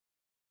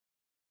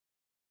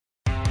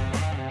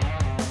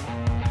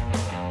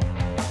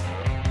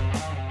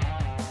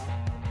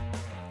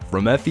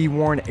From F.E.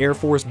 Warren Air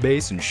Force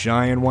Base in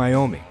Cheyenne,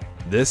 Wyoming,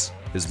 this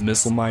is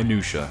Missile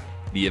Minutiae,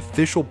 the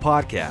official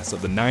podcast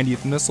of the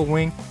 90th Missile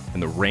Wing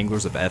and the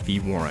Wranglers of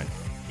F.E. Warren.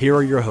 Here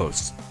are your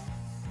hosts.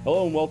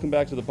 Hello and welcome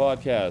back to the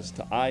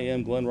podcast. I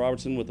am Glenn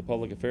Robertson with the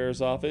Public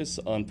Affairs Office.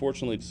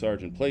 Unfortunately,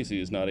 Sergeant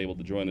Placey is not able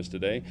to join us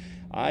today.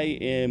 I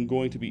am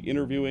going to be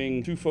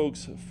interviewing two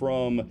folks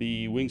from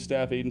the Wing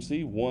Staff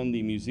Agency, one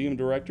the museum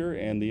director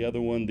and the other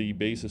one the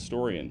base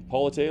historian,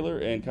 Paula Taylor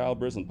and Kyle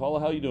Brislan.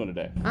 Paula, how are you doing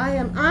today? I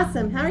am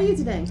awesome. How are you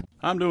today?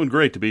 I'm doing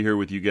great to be here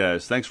with you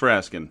guys. Thanks for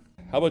asking.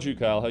 How about you,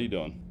 Kyle? How you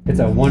doing? It's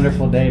a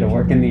wonderful day to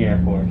work in the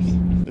Air Force.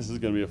 This is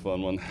going to be a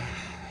fun one.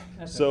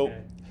 That's so.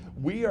 Okay.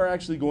 We are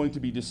actually going to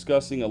be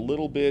discussing a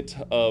little bit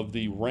of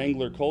the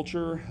Wrangler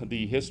culture,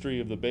 the history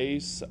of the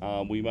base.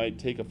 We might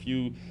take a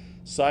few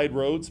side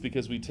roads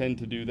because we tend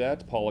to do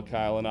that, Paula,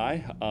 Kyle, and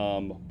I.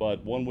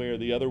 But one way or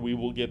the other, we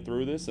will get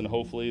through this, and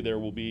hopefully there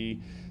will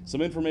be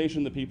some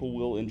information that people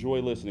will enjoy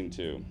listening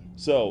to.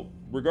 So,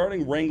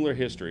 regarding Wrangler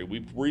history,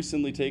 we've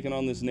recently taken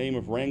on this name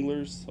of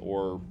Wranglers,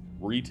 or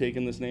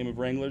retaken this name of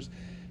Wranglers.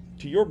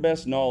 To your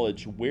best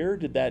knowledge, where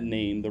did that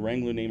name, the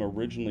Wrangler name,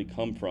 originally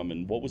come from,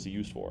 and what was it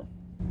used for?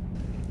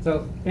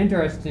 So,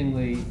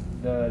 interestingly,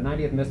 the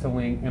 90th Missile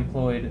Wing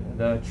employed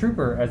the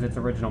trooper as its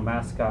original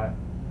mascot,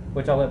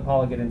 which I'll let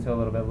Paula get into a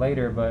little bit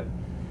later, but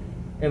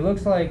it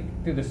looks like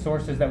through the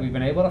sources that we've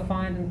been able to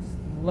find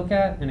and look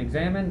at and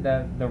examine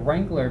that the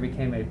Wrangler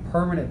became a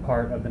permanent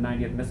part of the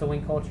 90th Missile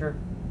Wing culture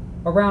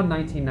around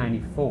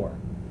 1994.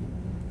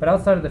 But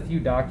outside of the few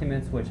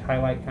documents which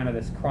highlight kind of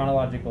this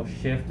chronological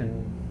shift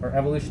or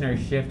evolutionary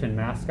shift in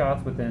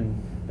mascots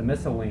within the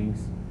missile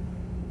wings,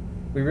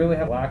 we really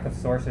have a lack of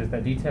sources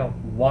that detail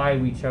why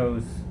we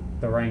chose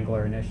the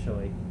Wrangler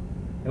initially.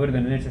 It would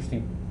have been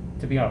interesting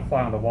to be on a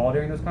fly on the wall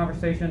during those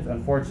conversations.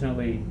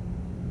 Unfortunately,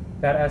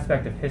 that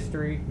aspect of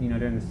history,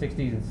 during the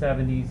 60s and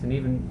 70s, and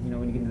even,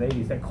 when you get into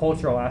the 80s, that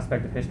cultural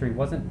aspect of history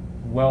wasn't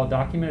well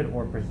documented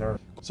or preserved.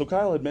 So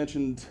Kyle had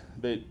mentioned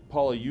that,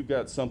 Paula, you've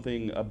got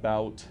something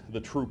about the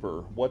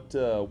trooper.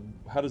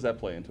 How does that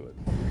play into it?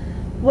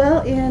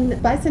 Well, in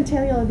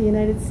bicentennial of the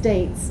United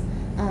States,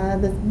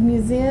 the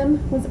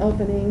museum was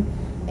opening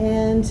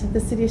and the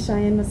city of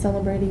Cheyenne was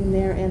celebrating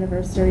their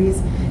anniversaries,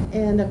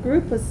 and a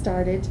group was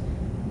started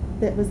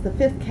that was the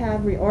 5th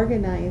Cavalry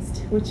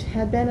organized, which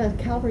had been a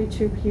cavalry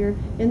troop here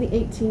in the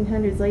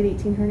 1800s, late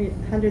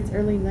 1800s,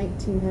 early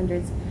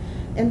 1900s.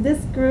 And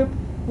this group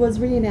was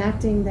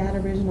reenacting that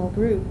original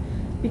group.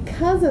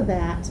 Because of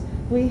that,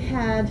 we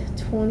had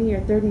 20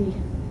 or 30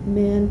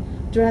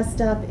 men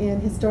dressed up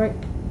in historic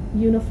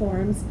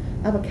uniforms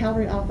of a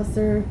cavalry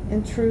officer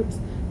and troops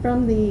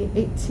from the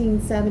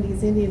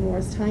 1870s Indian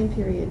Wars time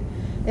period.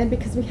 And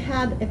because we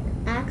had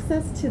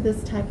access to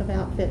this type of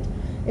outfit,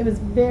 it was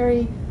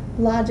very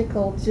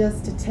logical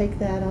just to take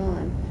that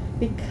on.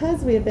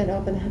 Because we had been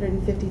open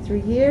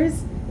 153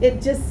 years,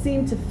 it just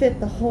seemed to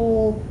fit the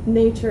whole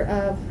nature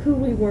of who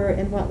we were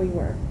and what we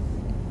were.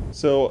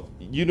 So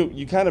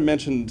you kind of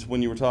mentioned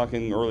when you were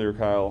talking earlier,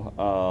 Kyle,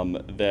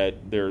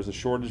 that there's a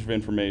shortage of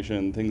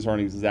information, things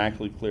aren't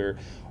exactly clear.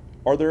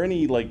 Are there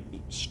any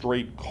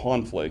straight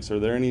conflicts? Are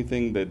there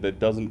anything that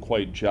doesn't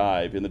quite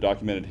jive in the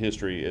documented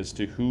history as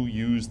to who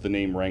used the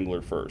name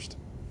Wrangler first?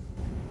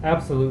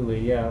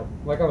 Absolutely, yeah.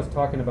 Like I was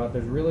talking about,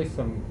 there's really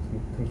some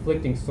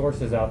conflicting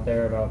sources out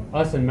there about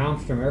us and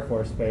Malmstrom Air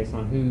Force Base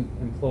on who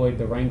employed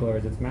the Wrangler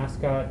as its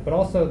mascot. But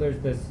also there's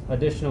this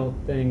additional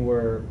thing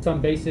where some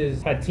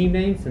bases had team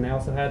names and they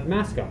also had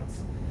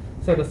mascots.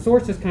 So the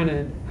sources kind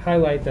of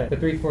highlight that the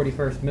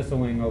 341st Missile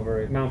Wing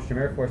over at Malmstrom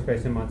Air Force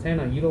Base in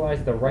Montana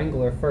utilized the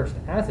Wrangler first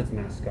as its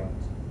mascot.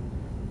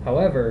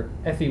 However,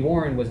 F.E.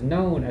 Warren was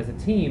known as a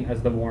team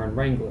as the Warren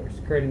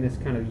Wranglers, creating this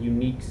kind of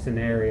unique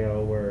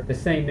scenario where the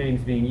same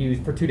name's being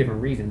used for two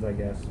different reasons, I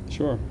guess.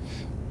 Sure.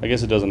 I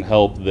guess it doesn't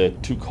help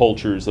that two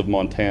cultures of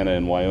Montana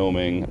and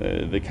Wyoming,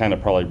 they kind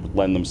of probably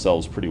lend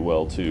themselves pretty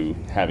well to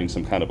having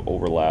some kind of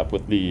overlap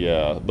with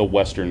the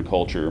Western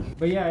culture.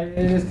 But yeah,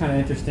 it is kind of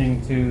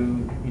interesting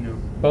to,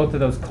 both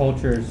of those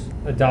cultures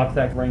adopt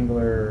that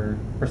Wrangler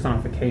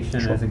personification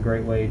Sure. as a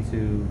great way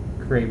to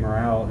create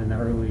morale in the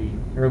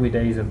early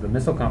days of the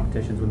missile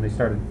competitions when they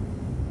started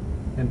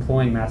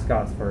employing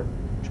mascots for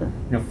Sure.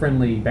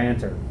 Friendly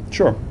banter.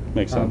 Sure,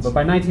 makes sense. But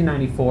by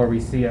 1994, we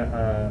see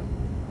a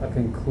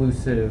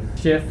conclusive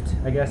shift,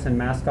 I guess, in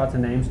mascots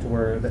and names to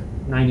where the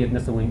 90th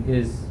Missile Wing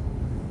is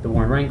the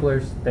Warren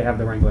Wranglers. They have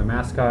the Wrangler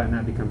mascot, and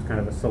that becomes kind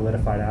of a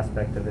solidified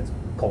aspect of its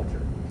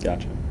culture.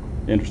 Gotcha.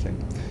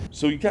 Interesting.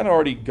 So you kind of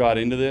already got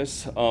into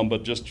this,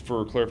 but just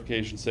for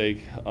clarification's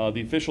sake,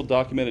 the official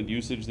documented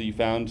usage that you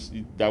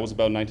found, that was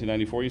about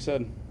 1994, you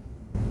said?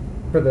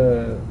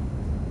 For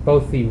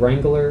both the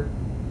Wrangler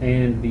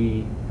and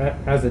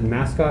as a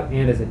mascot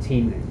and as a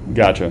team name.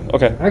 Gotcha.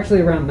 Okay.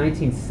 Actually, around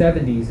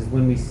 1970s is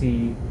when we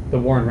see the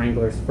Warren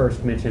Wranglers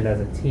first mentioned as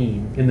a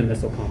team in the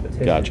missile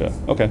competitions. Gotcha.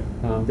 Okay.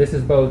 This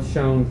is both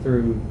shown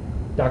through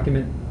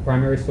document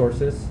primary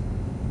sources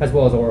as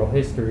well as oral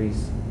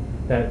histories.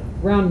 That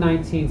around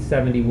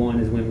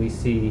 1971 is when we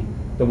see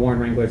the Warren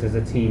Wranglers as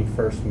a team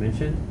first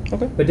mentioned.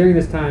 Okay. But during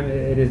this time,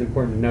 it is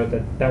important to note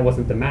that that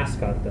wasn't the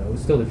mascot, though. It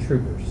was still the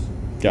troopers.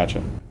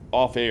 Gotcha.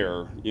 Off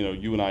air,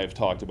 you and I have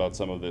talked about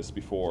some of this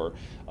before.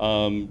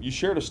 You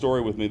shared a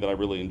story with me that I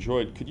really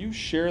enjoyed. Could you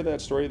share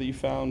that story that you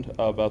found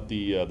about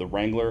the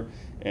Wrangler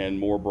and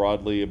more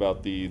broadly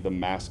about the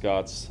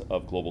mascots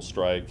of Global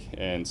Strike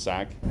and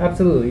SAC?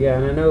 Absolutely, yeah.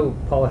 And I know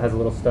Paula has a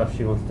little stuff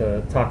she wants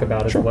to talk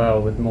about as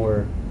well, with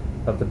more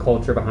of the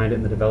culture behind it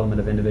and the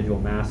development of individual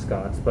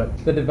mascots.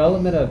 But the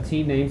development of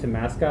team names and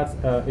mascots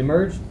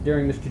emerged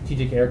during the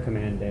Strategic Air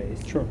Command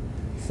days. Sure.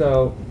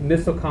 So,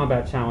 Missile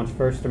Combat Challenge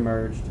first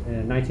emerged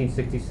in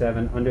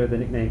 1967 under the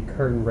nickname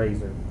Curtain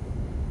Raiser.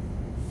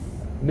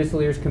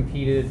 Missileers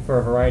competed for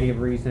a variety of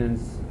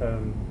reasons,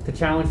 to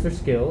challenge their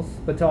skills,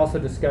 but to also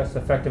discuss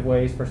effective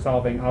ways for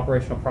solving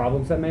operational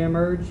problems that may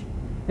emerge,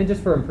 and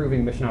just for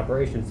improving mission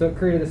operations. So it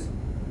created this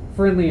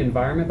friendly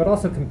environment, but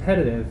also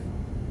competitive,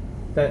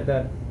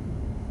 that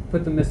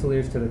put the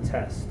Missileers to the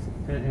test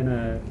in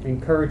a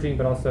encouraging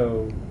but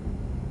also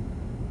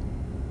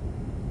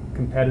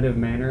competitive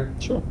manner.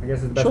 Sure. I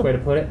guess is the best way to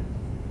put it.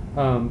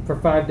 For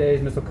 5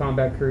 days, missile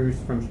combat crews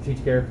from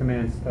Strategic Air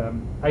Command's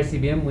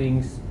ICBM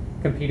wings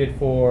competed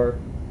for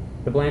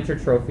the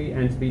Blanchard Trophy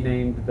and to be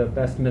named the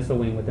best missile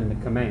wing within the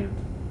command.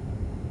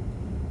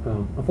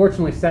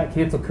 Unfortunately, SAC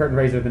canceled Curtain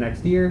Raiser the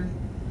next year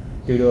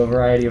due to a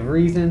variety of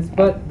reasons,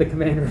 but the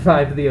command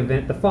revived the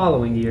event the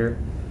following year,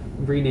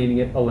 renaming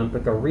it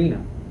Olympic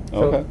Arena.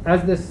 So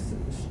as this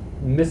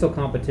missile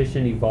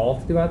competition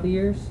evolved throughout the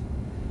years,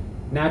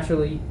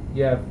 naturally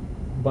you have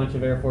a bunch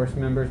of Air Force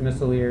members,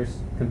 missileers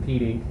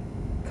competing,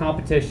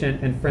 competition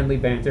and friendly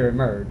banter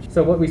emerge.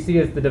 So what we see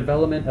is the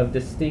development of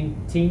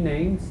distinct team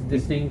names,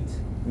 distinct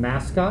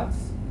mascots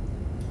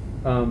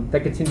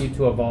that continue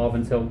to evolve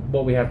until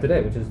what we have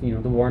today, which is the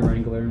Warren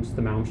Wranglers,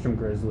 the Malmstrom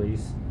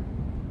Grizzlies.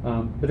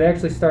 But they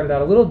actually started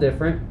out a little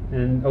different,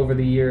 and over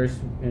the years,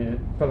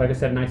 but like I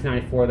said, in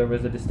 1994 there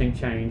was a distinct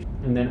change,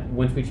 and then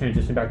once we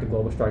transitioned back to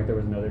Global Strike, there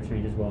was another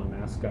change as well in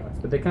mascots.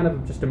 But they kind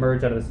of just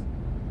emerged out of this.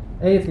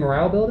 It's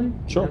morale building.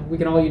 Sure. We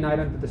can all unite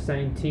under the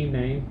same team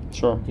name.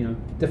 Sure.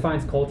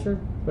 Defines culture,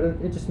 but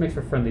it just makes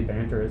for friendly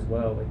banter as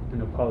well. Like, I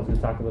know Paula's going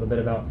to talk a little bit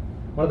about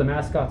one of the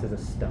mascots is a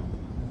stump.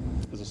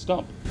 Is a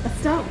stump. A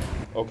stump.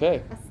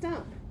 Okay. A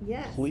stump,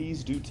 yes.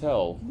 Please do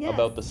tell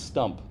about the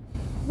stump.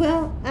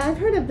 Well, I've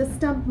heard of the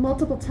stump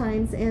multiple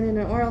times, and in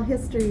an oral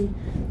history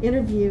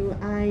interview,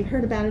 I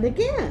heard about it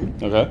again.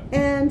 Okay.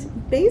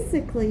 And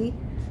basically,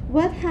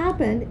 what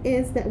happened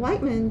is that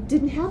Whiteman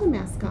didn't have a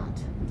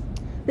mascot.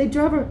 They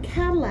drove a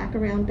Cadillac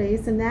around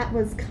base, and that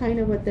was kind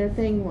of what their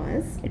thing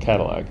was. A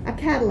Cadillac. A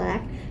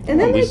Cadillac. And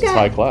then at least it's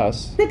high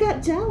class. They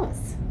got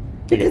jealous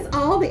because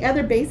all the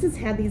other bases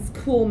had these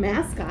cool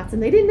mascots,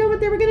 and they didn't know what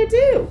they were going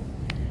to do.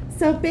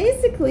 So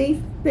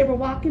basically, they were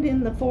walking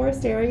in the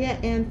forest area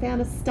and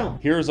found a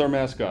stump. Here's our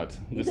mascot.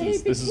 They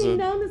became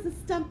known as the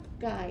Stump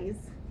Guys.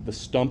 The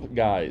Stump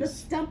Guys. The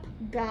Stump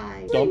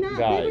Guys. Stump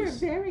Guys. They were Guys.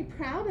 very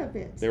proud of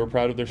it. They were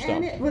proud of their stump.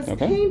 And it was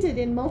painted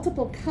in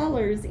multiple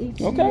colors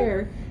each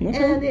year. Okay.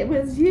 And it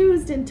was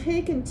used and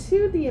taken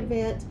to the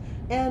event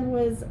and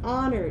was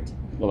honored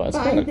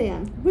by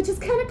them, which is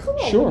kind of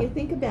cool when you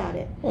think about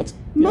it. Well,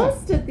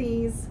 most of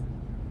these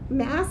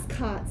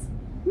mascots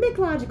make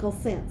logical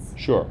sense.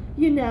 Sure.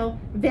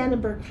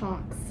 Vandenberg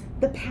Hawks,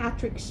 the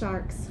Patrick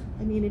Sharks.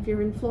 I mean, if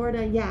you're in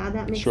Florida,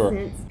 that makes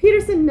sense.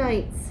 Peterson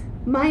Knights,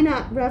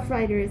 Minot Rough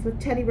Riders with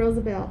Teddy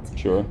Roosevelt.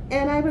 Sure.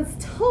 And I was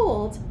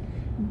told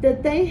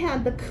that they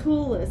had the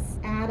coolest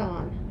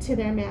add-on to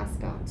their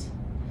mascot.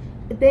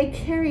 They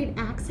carried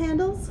axe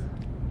handles,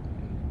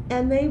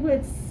 and they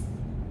would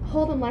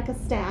hold them like a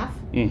staff.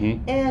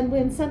 Mm-hmm. And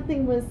when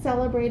something was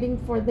celebrating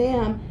for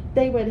them,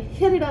 they would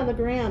hit it on the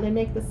ground and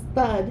make this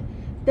thud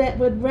that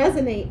would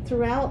resonate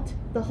throughout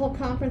the whole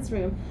conference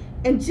room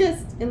and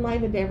just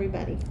enlivened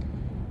everybody.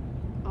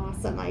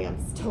 Awesome, I am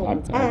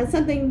told.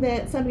 Something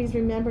that somebody's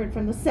remembered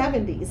from the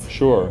 70s.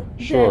 Sure.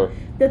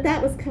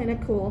 That was kind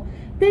of cool.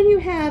 Then you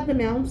have the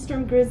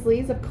Malmstrom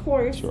Grizzlies, of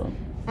course,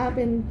 up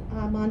in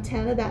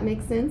Montana. That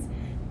makes sense.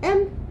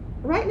 And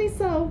rightly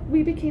so,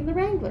 we became the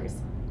Wranglers.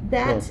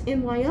 That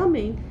in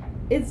Wyoming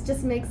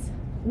just makes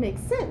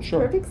sense.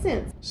 Perfect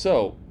sense.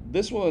 So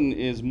this one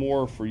is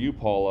more for you,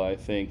 Paula, I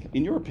think.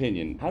 In your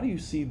opinion, how do you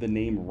see the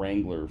name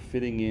Wrangler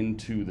fitting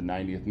into the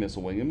 90th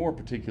Missile Wing, and more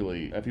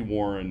particularly F.E.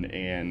 Warren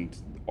and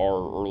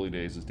our early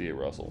days as D.A.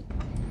 Russell?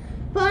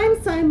 Well,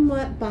 I'm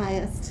somewhat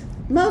biased.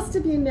 Most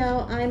of you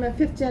know I'm a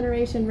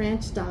fifth-generation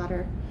ranch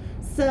daughter,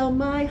 so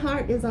my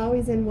heart is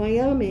always in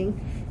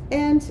Wyoming.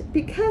 And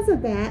because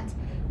of that,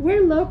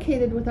 we're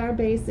located with our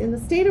base in the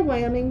state of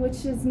Wyoming,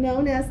 which is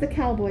known as the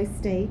Cowboy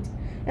State.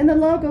 And the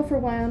logo for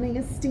Wyoming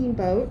is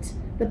Steamboat,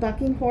 the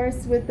bucking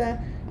horse with a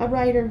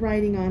rider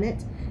riding on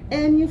it.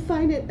 And you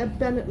find it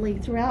abundantly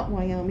throughout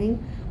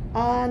Wyoming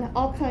on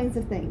all kinds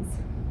of things.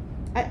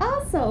 I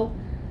also,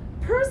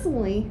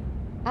 personally,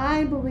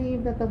 I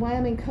believe that the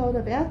Wyoming Code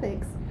of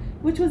Ethics,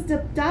 which was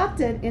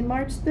adopted in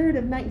March 3rd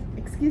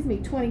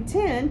of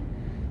 2010,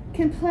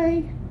 can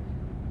play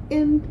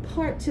in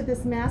part to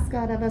this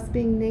mascot of us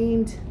being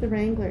named the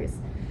Wranglers.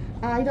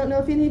 I don't know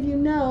if any of you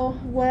know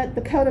what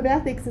the Code of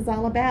Ethics is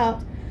all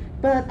about,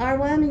 but our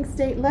Wyoming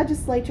State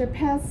Legislature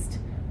passed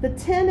the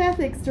 10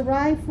 ethics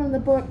derived from the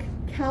book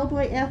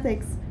Cowboy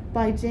Ethics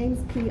by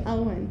James P.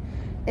 Owen.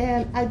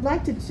 And I'd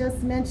like to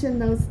just mention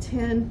those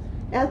 10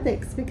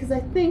 ethics because I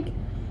think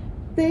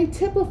they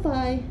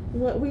typify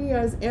what we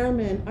as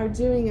airmen are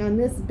doing on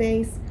this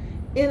base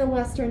in a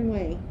Western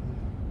way.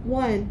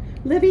 1.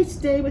 Live each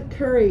day with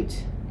courage.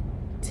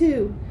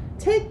 2.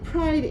 Take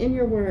pride in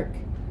your work.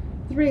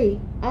 3.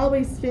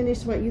 Always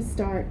finish what you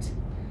start.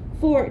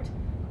 4.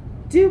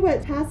 Do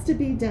what has to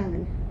be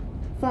done.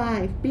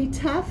 5. Be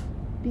tough,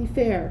 be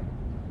fair.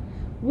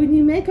 When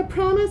you make a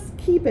promise,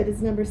 keep it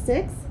is number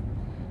 6.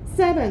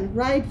 7.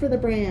 Ride for the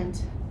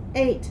brand.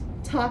 8.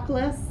 Talk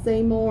less,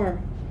 say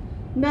more.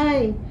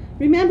 9.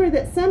 Remember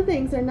that some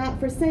things are not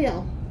for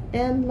sale.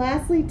 And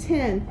lastly,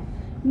 10.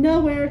 Know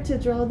where to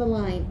draw the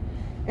line.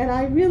 And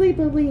I really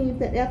believe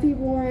that F.E.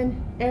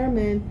 Warren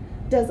Airmen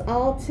does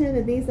all 10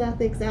 of these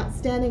ethics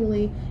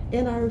outstandingly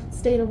in our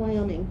state of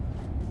Wyoming.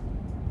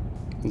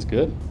 That's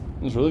good.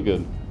 That's really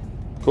good.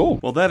 Cool.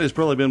 Well, that has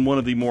probably been one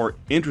of the more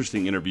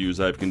interesting interviews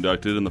I've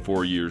conducted in the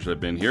 4 years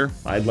I've been here.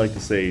 I'd like to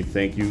say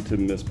thank you to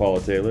Miss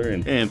Paula Taylor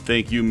and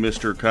thank you,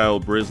 Mr. Kyle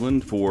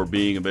Brislan, for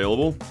being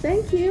available.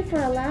 Thank you for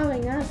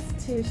allowing us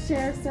to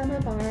share some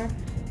of our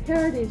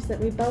heritage that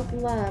we both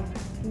love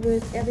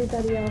with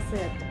everybody else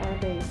at our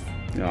base.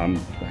 I'm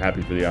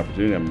happy for the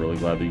opportunity. I'm really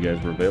glad that you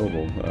guys were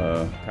available.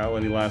 Kyle,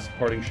 any last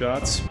parting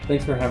shots?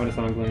 Thanks for having us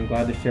on, Glenn.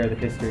 Glad to share the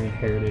history and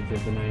heritage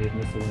of the 90th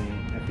Missile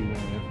Wing F.E.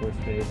 Warren Air Force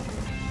Base.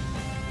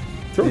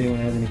 Sure. If anyone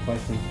has any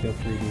questions, feel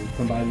free to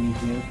come by the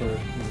museum to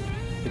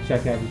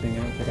check everything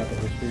out, check out the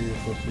history, or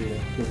feel free to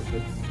give us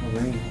a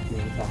ring if you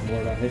want to talk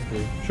more about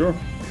history. Sure.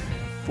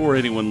 For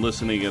anyone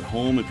listening at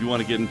home, if you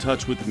want to get in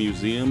touch with the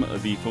museum,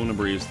 the phone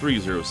number is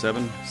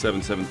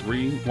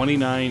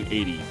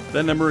 307-773-2980.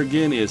 That number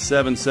again is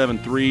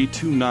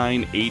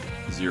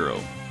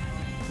 773-2980.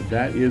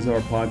 That is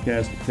our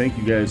podcast. Thank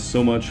you guys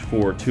so much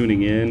for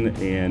tuning in,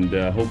 and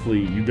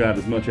hopefully you got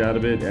as much out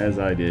of it as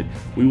I did.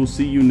 We will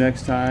see you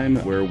next time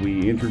where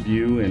we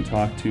interview and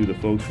talk to the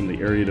folks from the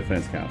Area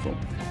Defense Council.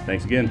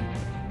 Thanks again.